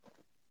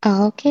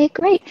Okay,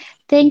 great.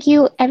 Thank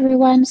you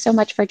everyone so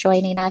much for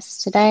joining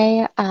us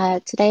today.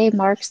 Today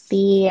marks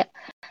the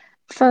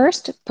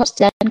first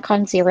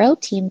post-ZenCon Zero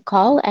team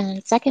call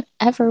and second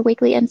ever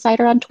weekly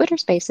insider on Twitter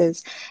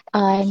Spaces.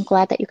 I'm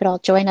glad that you could all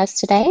join us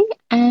today,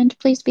 and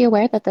please be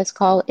aware that this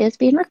call is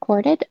being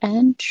recorded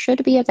and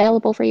should be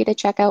available for you to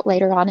check out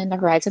later on in the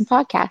Horizon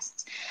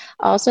podcasts.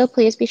 Also,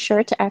 please be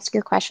sure to ask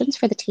your questions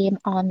for the team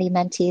on the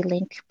Menti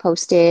link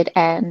posted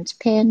and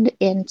pinned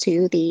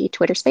into the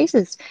Twitter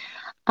Spaces.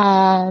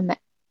 Um,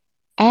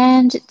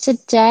 and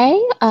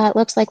today, it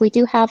looks like we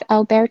do have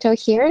Alberto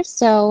here,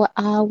 so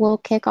we'll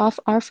kick off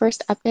our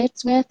first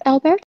updates with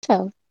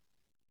Alberto.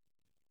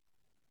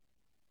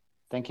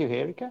 Thank you,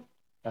 Erika.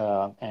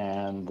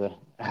 And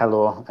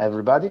hello,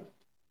 everybody.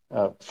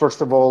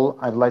 First of all,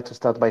 I'd like to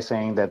start by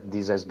saying that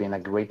this has been a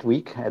great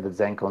week at the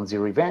ZenCon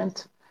Zero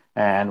event,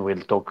 and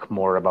we'll talk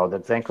more about the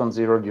ZenCon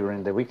Zero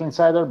during the Weekly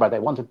Insider, but I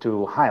wanted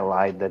to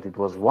highlight that it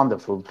was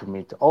wonderful to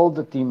meet all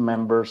the team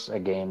members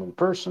again in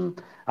person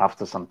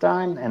after some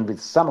time, and with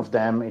some of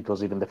them, it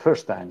was even the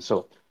first time,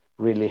 so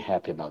really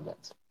happy about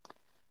that.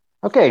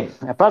 Okay,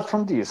 apart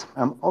from this,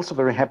 I'm also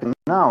very happy to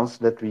announce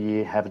that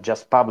we have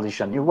just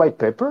published a new white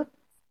paper,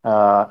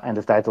 and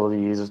the title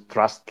is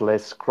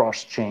Trustless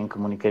Cross-Chain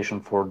Communication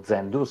for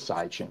Zendoo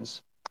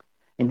sidechains.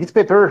 In this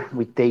paper,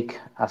 we take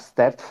a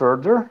step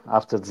further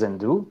after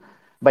Zendoo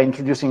by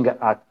introducing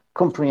a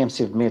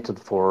comprehensive method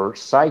for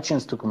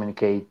sidechains to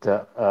communicate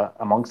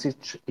amongst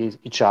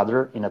each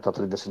other in a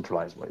totally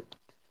decentralized way.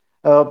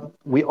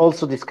 We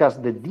also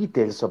discussed the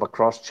details of a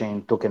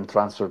cross-chain token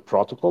transfer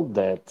protocol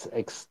that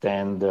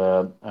extend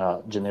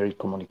generic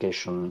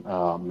communication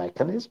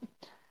mechanism.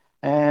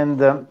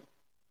 And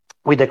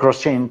with the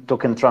cross-chain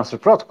token transfer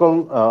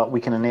protocol, we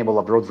can enable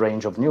a broad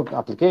range of new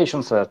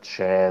applications, such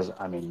as,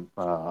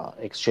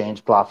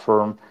 exchange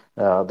platform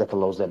that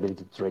allows the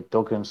ability to trade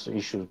tokens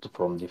issued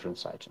from different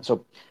sidechains.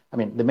 So,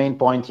 the main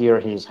point here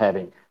is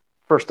having,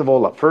 first of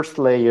all, a first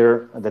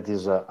layer that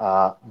is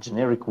a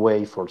generic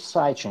way for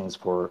sidechains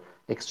for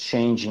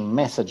exchanging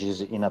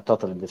messages in a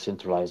totally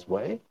decentralized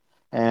way.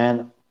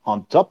 And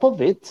on top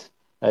of it,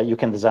 you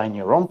can design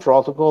your own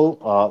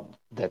protocol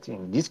that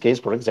in this case,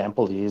 for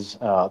example, is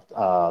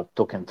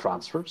token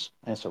transfers.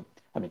 And so,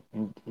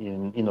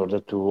 in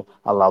order to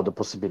allow the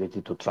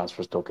possibility to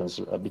transfer tokens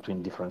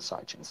between different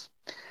sidechains.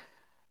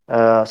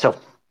 So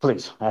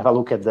please have a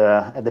look at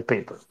the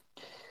paper.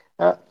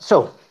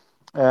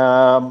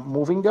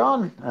 Moving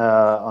on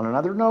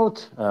another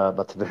note,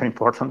 but a very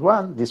important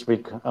one, this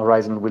week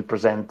Horizon will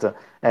present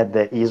at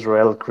the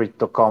Israel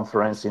Crypto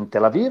Conference in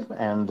Tel Aviv,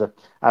 and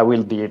I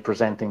will be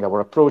presenting our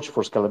approach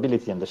for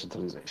scalability and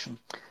decentralization.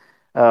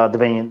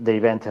 The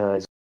event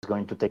is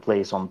going to take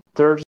place on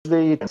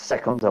Thursday, the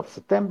 2nd of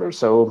September,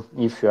 so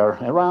if you are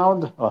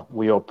around,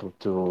 we hope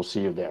to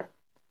see you there.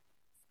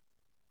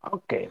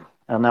 Okay,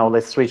 and now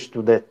let's switch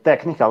to the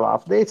technical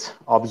updates.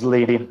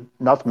 Obviously,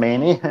 not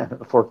many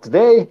for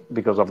today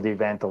because of the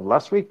event of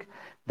last week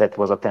that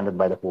was attended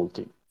by the whole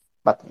team.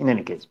 But in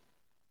any case,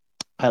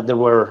 there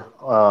were,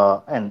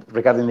 and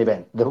regarding the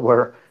event, there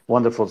were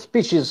wonderful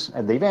speeches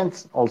at the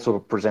event, also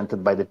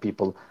presented by the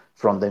people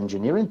from the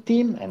engineering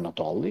team, and not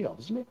only,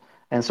 obviously.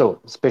 And so,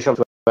 special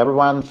to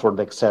everyone for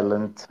the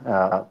excellent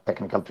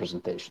technical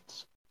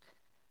presentations.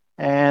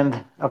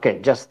 And okay,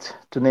 just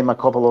to name a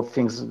couple of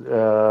things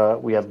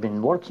we have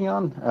been working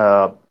on.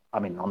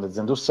 On the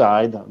Zendoo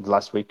side,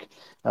 last week,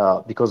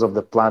 because of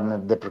the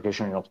planned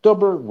deprecation in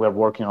October, we're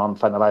working on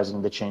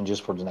finalizing the changes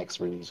for the next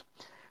release.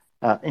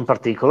 In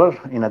particular,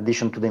 in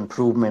addition to the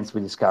improvements we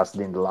discussed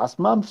in the last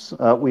months,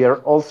 we are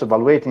also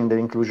evaluating the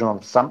inclusion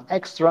of some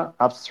extra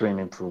upstream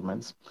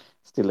improvements,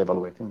 still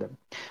evaluating them.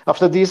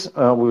 After this,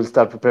 we will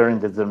start preparing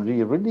the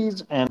Zendoo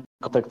release and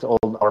contact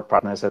all our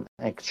partners and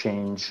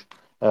exchanges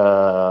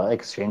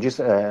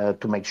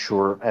to make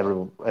sure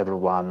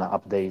everyone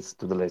updates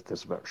to the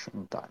latest version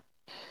in time.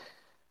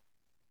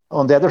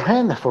 On the other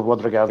hand, for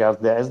what regards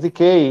the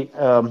SDK,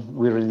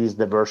 we released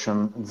the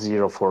version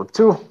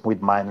 0.42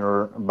 with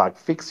minor bug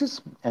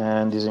fixes,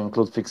 and these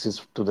include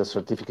fixes to the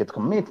certificate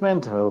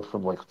commitment,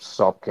 like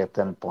socket,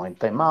 endpoint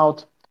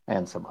timeout,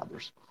 and some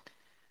others.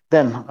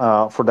 Then,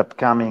 for the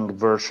upcoming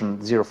version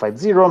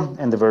 0.50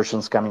 and the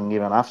versions coming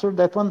even after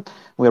that one,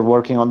 we are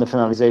working on the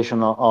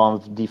finalization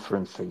of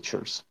different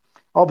features.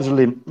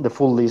 Obviously, the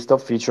full list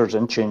of features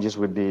and changes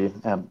will be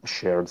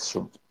shared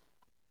soon.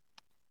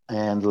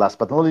 And last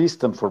but not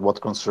least, for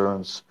what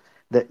concerns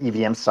the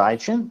EVM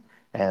sidechain,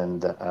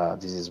 and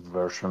this is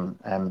version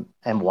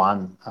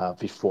M1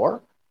 v4,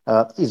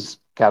 is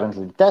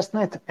currently in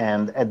testnet,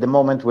 and at the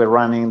moment we're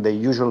running the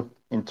usual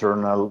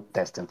internal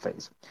testing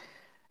phase.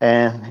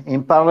 And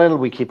in parallel,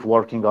 we keep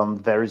working on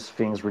various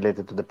things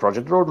related to the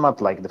project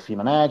roadmap, like the fee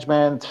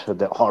management,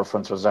 the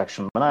orphan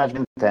transaction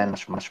management, and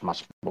much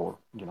more.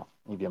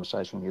 EVM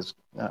sidechain is,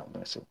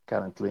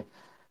 currently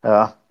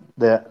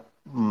the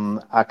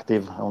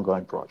active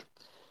ongoing project.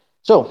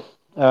 So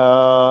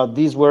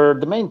these were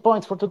the main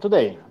points for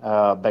today.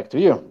 Back to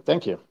you.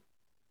 Thank you.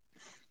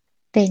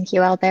 Thank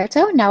you,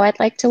 Alberto. Now I'd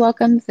like to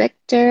welcome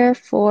Victor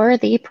for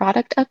the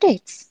product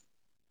updates.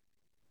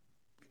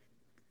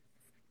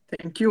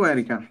 Thank you,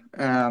 Erika.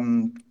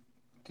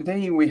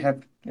 Today we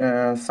have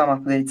some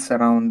updates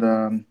around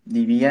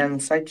the VM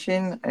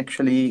sidechain.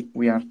 Actually,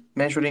 we are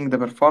measuring the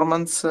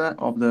performance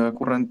of the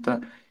current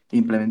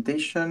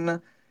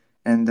implementation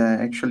and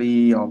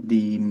actually of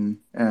the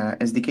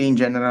SDK in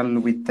general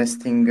with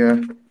testing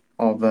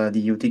of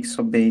the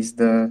Utixo-based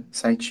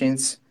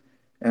sidechains.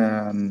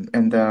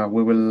 And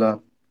we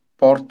will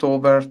port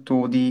over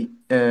to the,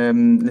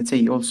 let's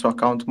say, also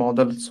account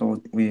model, so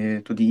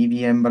to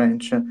the EVM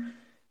branch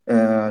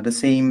the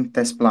same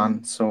test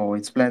plan. So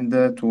it's planned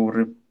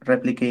to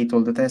replicate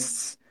all the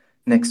tests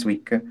next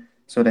week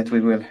so that we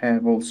will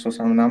have also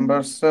some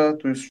numbers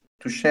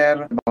to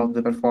share about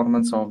the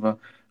performance of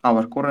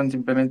our current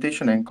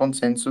implementation and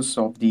consensus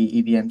of the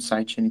EVM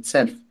sidechain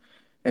itself.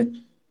 At,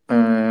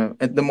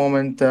 at the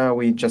moment,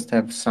 we just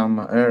have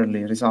some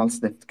early results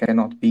that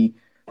cannot be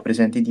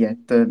presented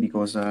yet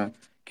because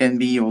can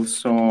be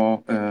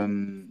also,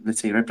 let's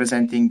say,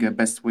 representing a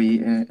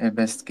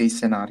best case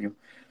scenario.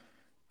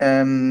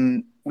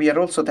 We are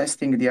also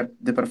testing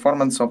the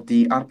performance of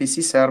the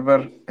RPC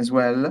server as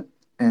well,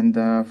 and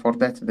for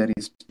that there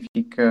is a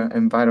specific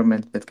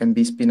environment that can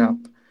be spin up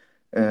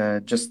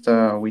just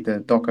with a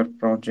Docker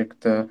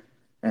project,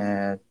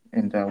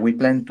 and we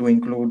plan to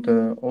include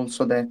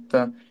also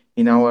that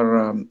in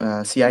our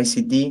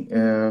CI/CD,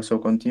 so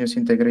continuous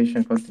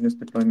integration, continuous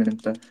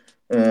deployment,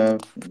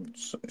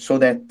 so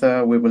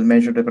that we will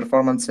measure the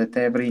performance at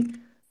every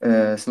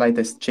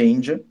slightest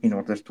change in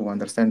order to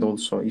understand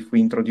also if we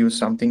introduce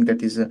something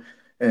that is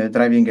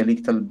driving a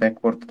little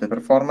backward the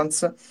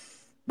performance.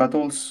 But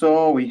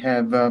also we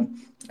have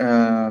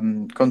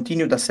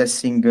continued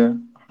assessing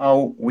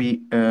how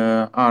we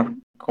are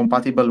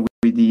compatible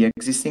with the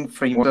existing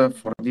framework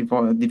for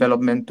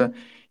development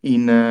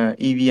in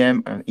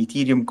EVM and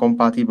Ethereum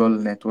compatible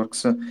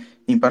networks.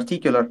 In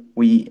particular,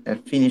 we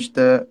finished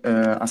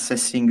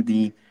assessing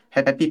the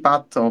happy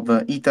path of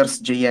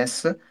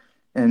Ethers.js,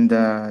 and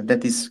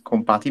that is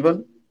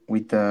compatible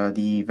with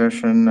the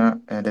version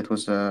that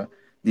was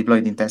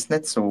deployed in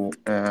testnet, so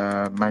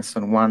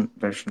milestone 1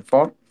 version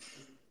 4.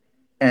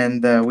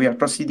 And we are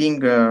proceeding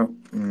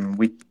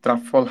with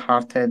Truffle,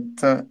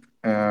 Hardhead,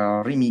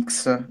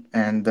 Remix,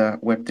 and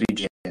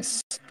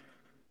Web3.js.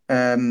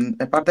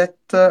 Apart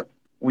that,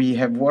 we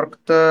have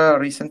worked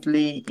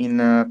recently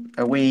in a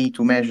way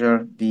to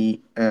measure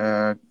the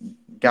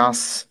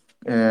gas,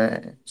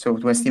 so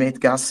to estimate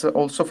gas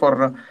also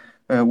for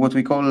what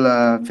we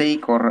call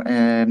fake or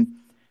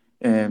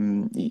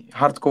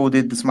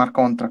hard-coded smart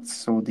contracts.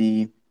 So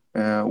the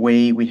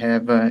way we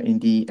have in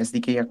the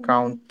SDK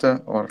account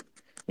or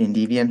in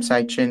the VM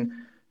sidechain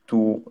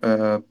to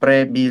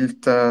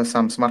pre-build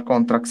some smart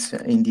contracts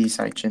in the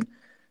sidechain.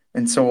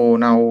 And so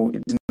now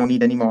there's no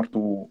need anymore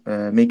to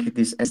make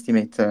this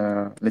estimate,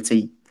 let's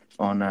say,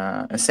 on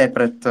a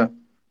separate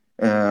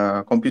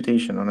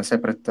computation, on a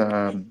separate,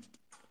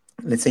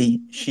 let's say,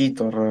 sheet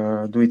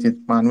or do it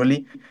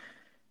manually.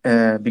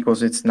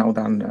 Because it's now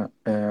done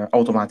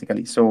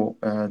automatically. So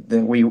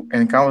we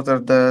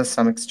encountered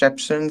some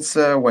exceptions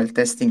while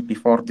testing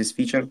before this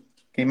feature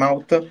came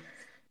out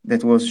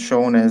that was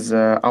shown as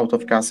out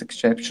of gas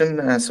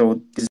exception.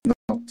 So this is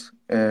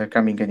not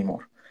coming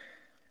anymore.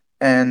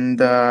 And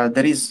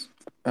there is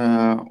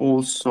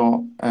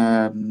also,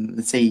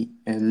 let's say,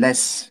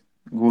 less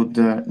good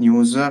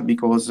news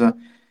because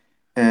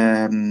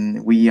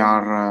we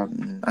are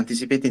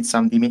anticipating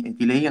some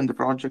delay on the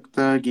project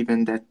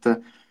given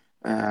that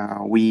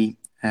we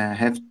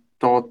have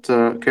thought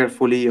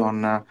carefully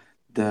on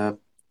the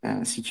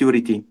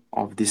security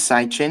of this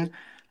sidechain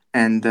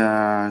and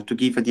to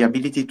give the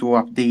ability to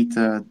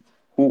update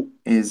who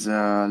is,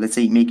 let's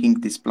say, making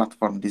this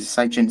platform, this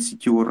sidechain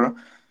secure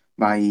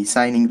by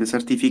signing the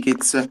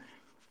certificates.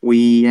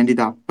 We ended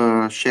up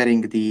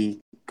sharing the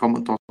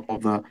common thought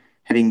of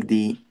having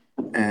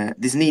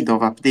this need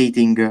of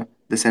updating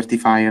the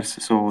certifiers,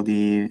 so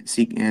the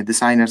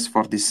designers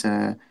for this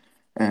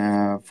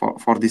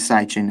for this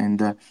sidechain,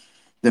 and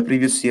the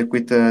previous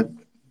circuit, the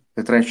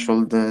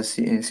threshold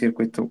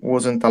circuit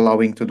wasn't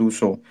allowing to do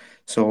so.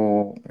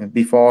 So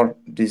before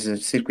this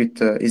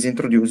circuit is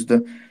introduced,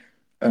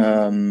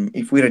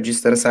 if we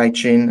register a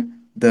sidechain,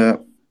 the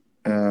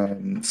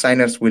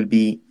signers will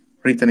be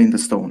written in the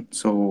stone.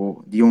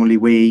 So the only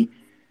way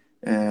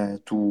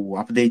to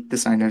update the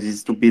signers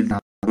is to build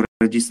to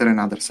register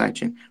another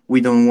sidechain. We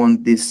don't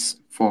want this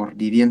for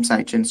the VM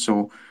sidechain,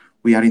 so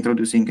we are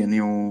introducing a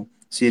new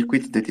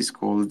circuit that is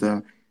called,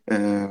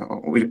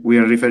 we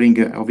are referring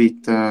of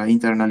it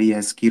internally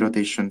as key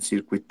rotation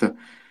circuit.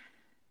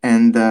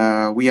 And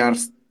we are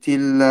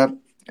still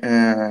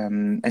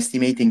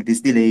estimating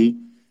this delay.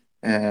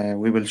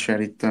 We will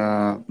share it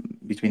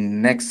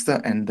between next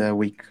and the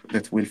week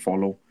that will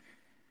follow.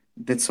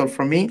 That's all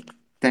from me.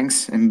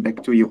 Thanks, and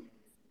back to you.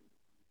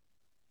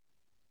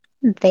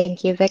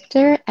 Thank you,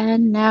 Victor.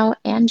 And now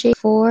Angie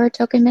for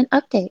Token Mint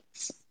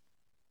updates.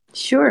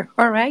 Sure.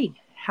 All right.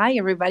 Hi,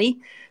 everybody.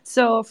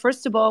 So,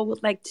 first of all,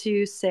 would like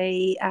to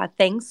say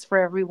thanks for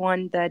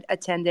everyone that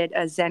attended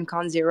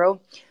ZenCon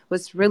Zero. It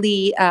was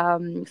really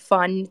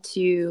fun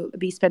to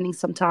be spending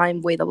some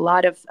time with a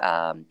lot of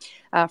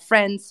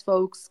friends,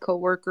 folks,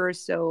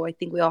 coworkers. So, I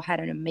think we all had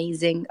an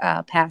amazing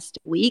past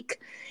week,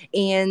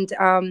 and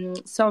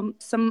some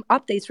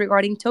updates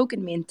regarding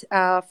Token Mint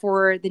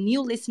for the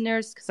new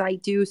listeners, because I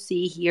do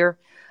see here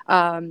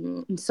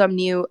some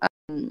new.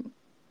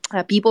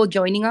 People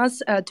joining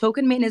us.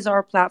 Token Mint is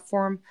our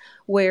platform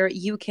where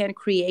you can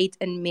create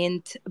and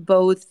mint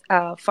both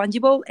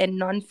fungible and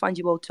non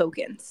fungible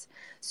tokens.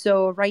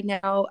 So, right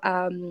now,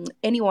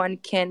 anyone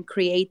can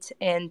create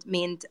and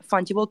mint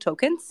fungible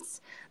tokens,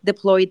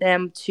 deploy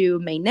them to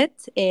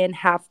mainnet, and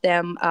have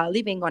them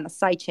living on a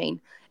sidechain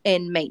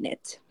in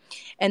mainnet.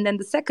 And then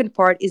the second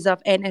part is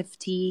of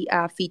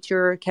NFT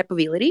feature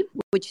capability,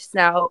 which is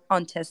now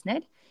on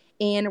testnet,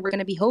 and we're going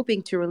to be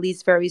hoping to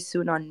release very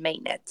soon on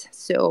mainnet.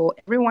 So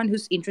everyone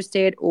who's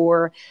interested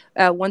or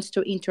wants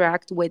to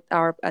interact with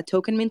our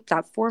Token Mint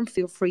platform,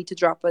 feel free to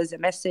drop us a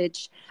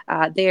message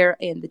there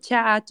in the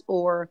chat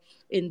or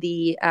in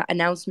the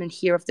announcement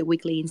here of the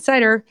Weekly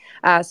Insider,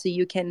 so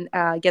you can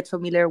get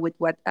familiar with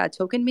what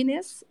Token Mint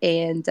is.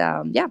 And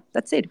yeah,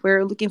 that's it.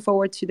 We're looking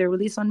forward to the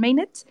release on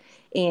mainnet,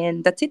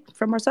 and that's it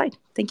from our side.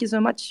 Thank you so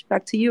much.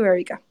 Back to you,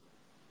 Erica.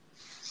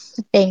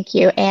 Thank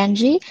you,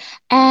 Angie.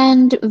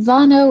 And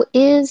Vano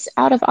is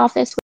out of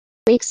office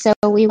week, so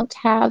we won't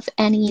have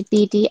any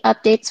BD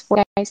updates for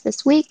you guys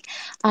this week.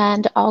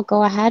 And I'll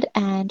go ahead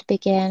and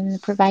begin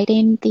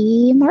providing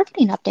the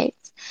marketing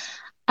updates.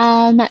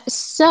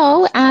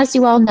 So, as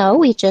you all know,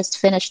 we just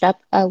finished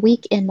up a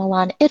week in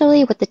Milan,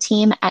 Italy with the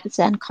team at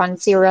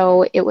ZenCon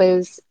Zero. It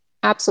was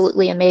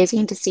absolutely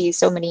amazing to see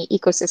so many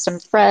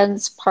ecosystem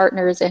friends,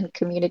 partners, and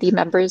community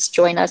members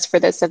join us for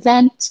this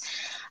event.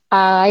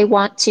 I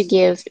want to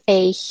give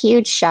a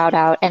huge shout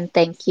out and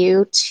thank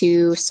you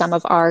to some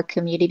of our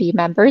community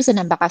members and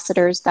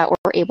ambassadors that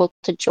were able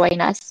to join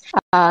us.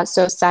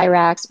 So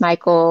Cyrax,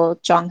 Michael,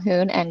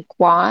 Jonghoon, and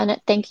Guan,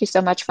 thank you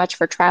so much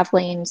for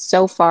traveling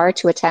so far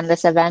to attend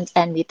this event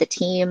and meet the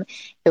team.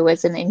 It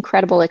was an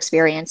incredible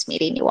experience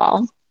meeting you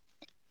all.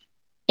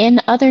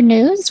 In other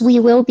news, we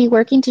will be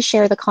working to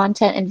share the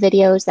content and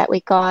videos that we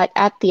got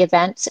at the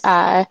event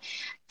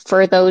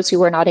for those who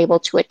were not able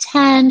to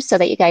attend, so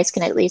that you guys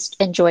can at least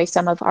enjoy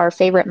some of our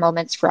favorite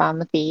moments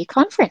from the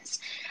conference.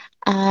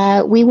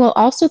 We will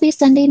also be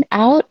sending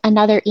out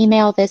another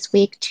email this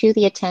week to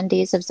the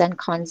attendees of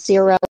ZenCon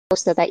Zero,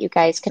 so that you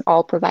guys can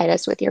all provide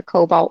us with your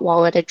Cobalt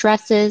wallet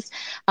addresses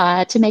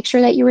to make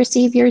sure that you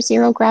receive your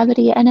Zero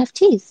Gravity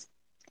NFTs.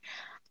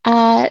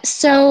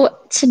 So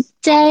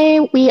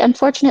today we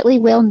unfortunately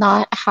will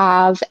not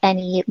have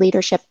any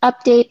leadership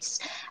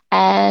updates,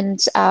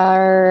 and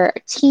our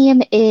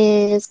team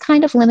is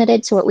kind of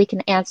limited to what we can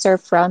answer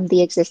from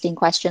the existing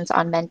questions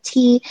on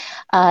Mentee.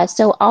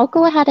 So I'll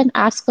go ahead and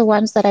ask the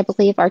ones that I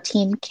believe our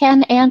team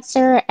can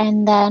answer,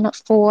 and then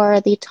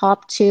for the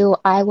top two,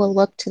 I will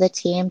look to the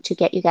team to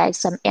get you guys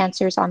some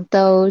answers on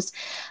those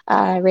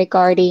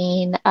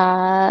regarding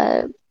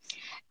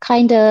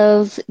kind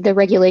of the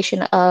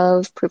regulation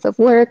of proof of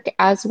work,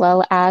 as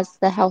well as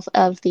the health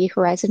of the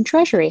Horizon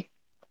Treasury.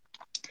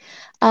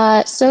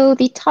 So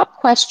the top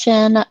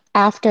question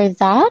after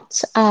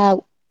that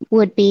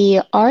would be,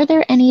 are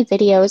there any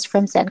videos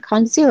from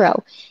ZenCon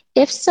Zero?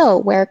 If so,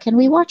 where can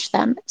we watch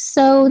them?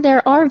 So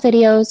there are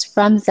videos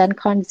from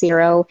ZenCon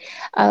Zero.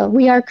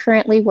 We are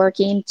currently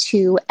working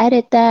to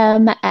edit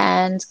them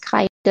and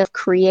kind of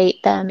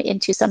create them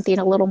into something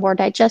a little more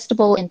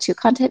digestible into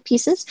content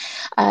pieces.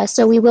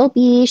 So we will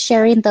be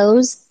sharing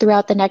those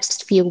throughout the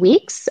next few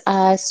weeks.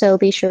 So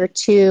be sure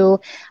to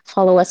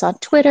follow us on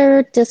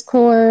Twitter,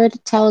 Discord,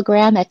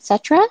 Telegram,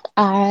 etc.,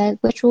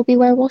 which will be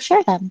where we'll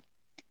share them.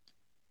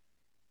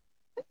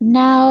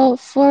 Now,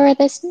 for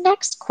this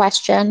next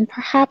question,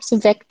 perhaps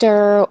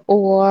Victor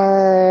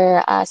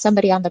or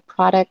somebody on the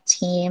product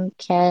team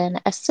can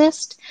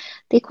assist.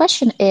 The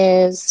question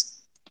is,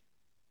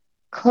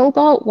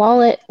 Cobalt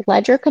wallet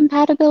ledger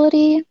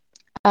compatibility?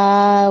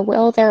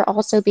 Will there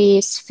also be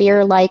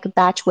Sphere-like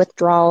batch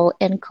withdrawal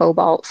in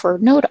Cobalt for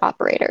node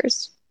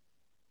operators?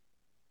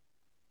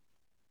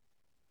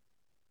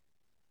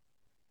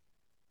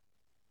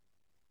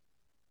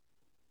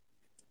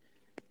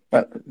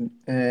 Well,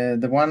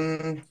 the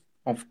one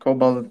of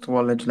Cobalt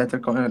wallet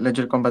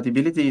ledger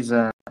compatibility is,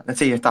 let's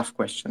say, a tough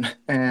question.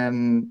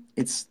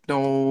 It's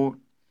no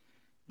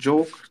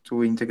joke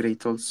to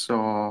integrate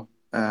also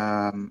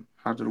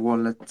hardware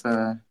wallet,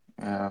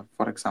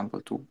 for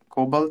example, to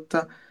Cobalt.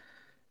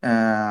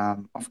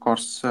 Of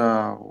course,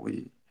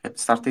 we have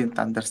started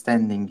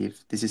understanding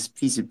if this is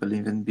feasible,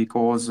 even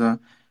because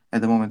at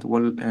the moment,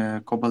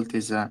 Cobalt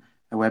is a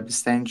web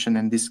extension,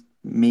 and this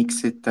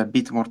makes it a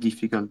bit more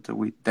difficult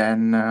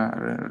than,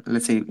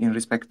 let's say, in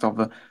respect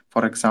of,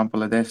 for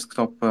example, a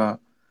desktop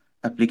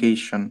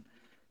application.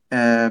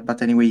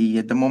 But anyway,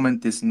 at the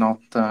moment, it's not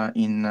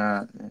in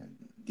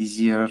this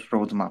year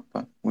roadmap.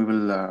 We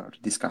will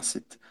discuss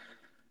it.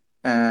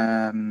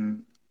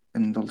 And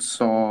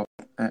also,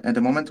 at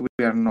the moment,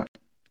 we are not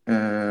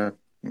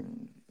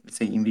let's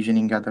say,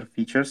 envisioning other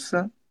features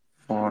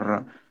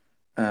for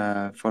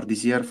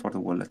this year for the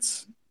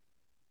wallets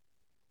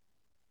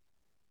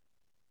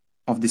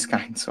of this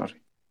kind, sorry.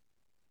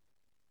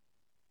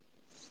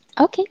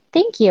 Okay,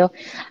 thank you.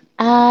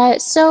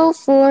 So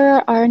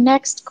for our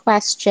next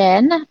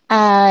question,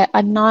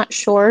 I'm not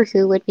sure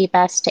who would be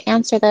best to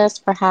answer this,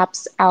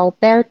 perhaps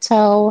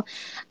Alberto.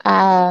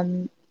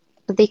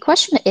 The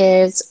question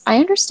is, I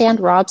understand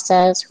Rob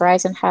says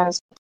Horizen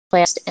has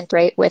plans to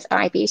integrate with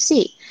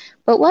IBC,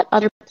 but what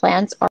other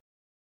plans are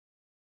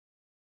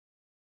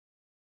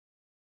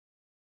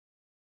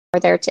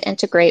there to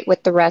integrate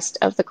with the rest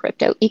of the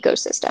crypto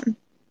ecosystem?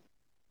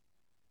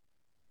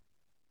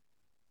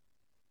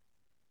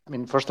 I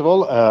mean, first of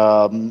all,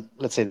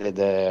 let's say that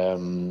the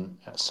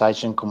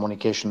sidechain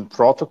communication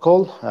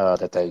protocol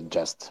that I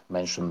just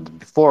mentioned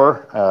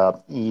before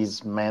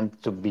is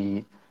meant to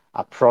be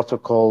a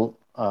protocol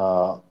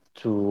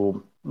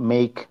to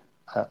make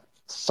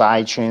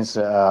sidechains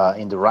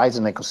in the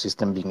Horizen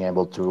ecosystem being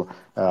able to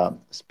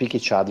speak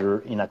each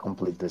other in a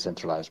completely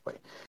decentralized way.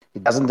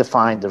 It doesn't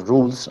define the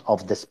rules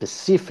of the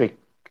specific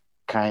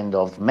kind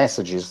of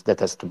messages that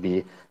has to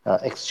be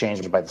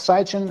exchanged by the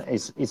sidechain.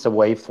 It's a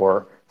way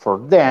for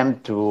them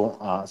to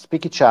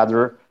speak each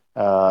other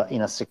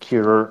in a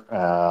secure,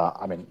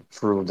 I mean,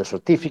 through the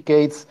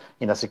certificates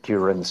in a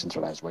secure and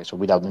decentralized way, so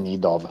without the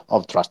need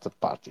of trusted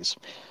parties.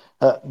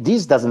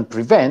 This doesn't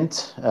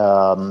prevent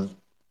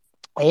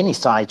any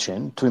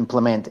sidechain to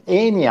implement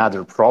any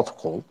other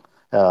protocol.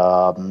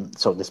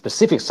 So the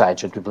specific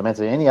sidechain to implement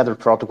any other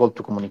protocol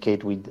to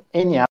communicate with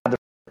any other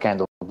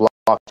kind of block.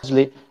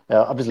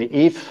 Obviously,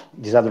 if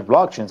these other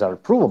blockchains are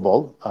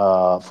provable,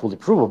 fully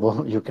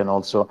provable, you can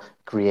also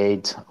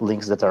create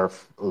links that are,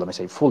 let me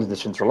say, fully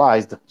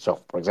decentralized. So,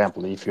 for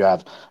example, if you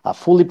have a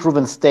fully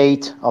proven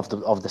state of the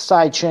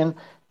sidechain,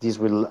 this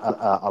will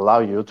allow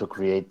you to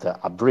create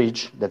a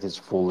bridge that is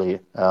fully,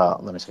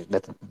 let me say,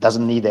 that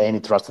doesn't need any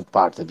trusted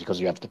party because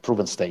you have the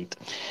proven state.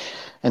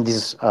 And this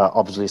is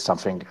obviously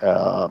something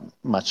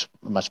much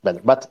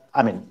better. But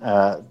I mean,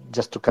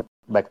 just to come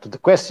back to the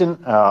question,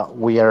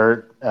 we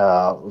are,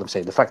 let's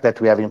say, the fact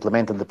that we have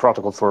implemented the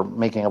protocol for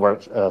making our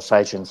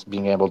sidechains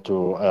being able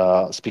to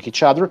speak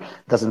each other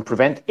doesn't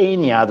prevent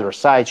any other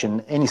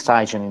sidechain, any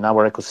sidechain in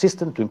our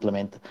ecosystem to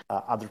implement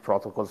other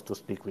protocols to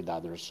speak with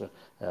others,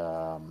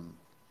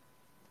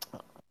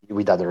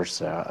 with other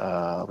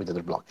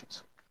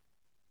blockchains.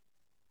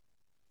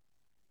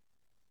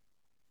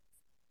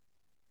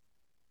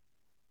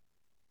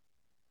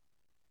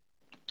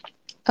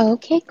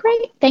 Okay,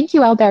 great. Thank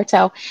you,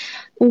 Alberto.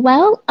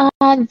 Well,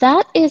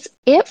 that is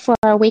it for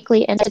our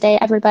weekly in today,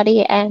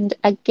 everybody. And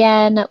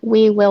again,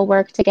 we will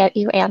work to get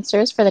you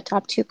answers for the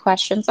top 2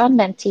 questions on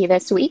Menti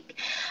this week.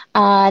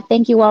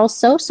 Thank you all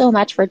so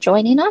much for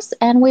joining us,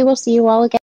 and we will see you all again